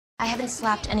I haven't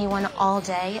slapped anyone all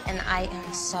day, and I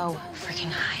am so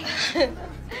freaking high.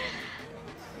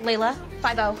 Layla,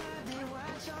 5-0.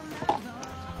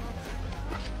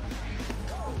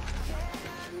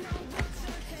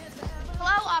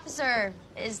 Hello, officer.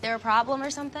 Is there a problem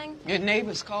or something? Your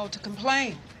neighbors called to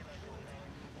complain.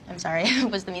 I'm sorry,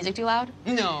 was the music too loud?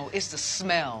 No, it's the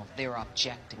smell they're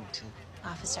objecting to.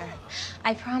 Officer,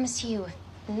 I promise you,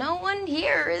 no one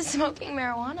here is smoking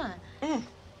marijuana.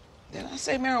 Did I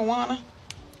say marijuana?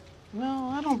 No,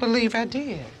 I don't believe I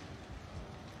did.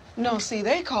 No, see,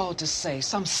 they called to say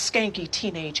some skanky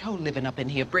teenage hoe living up in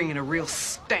here bringing a real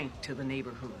stank to the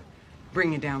neighborhood,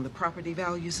 bringing down the property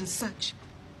values and such.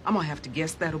 I'm gonna have to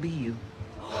guess that'll be you.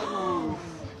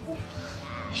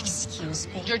 Excuse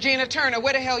me. Georgina Turner,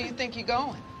 where the hell you think you're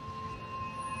going?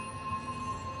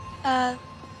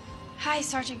 Hi,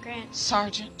 Sergeant Grant.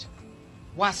 Sergeant?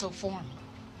 Why so formal?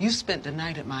 You spent the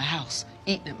night at my house,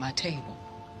 eating at my table.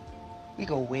 We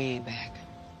go way back.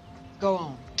 Go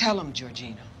on, tell him,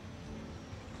 Georgina.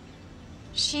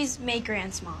 She's May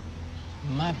Grant's mom.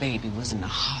 My baby was in the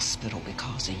hospital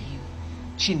because of you.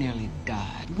 She nearly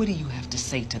died. What do you have to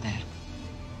say to that?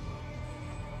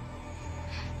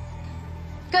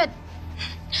 Good.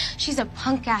 She's a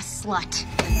punk-ass slut.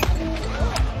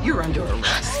 You're under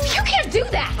arrest. You can't do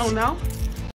that! Oh, no?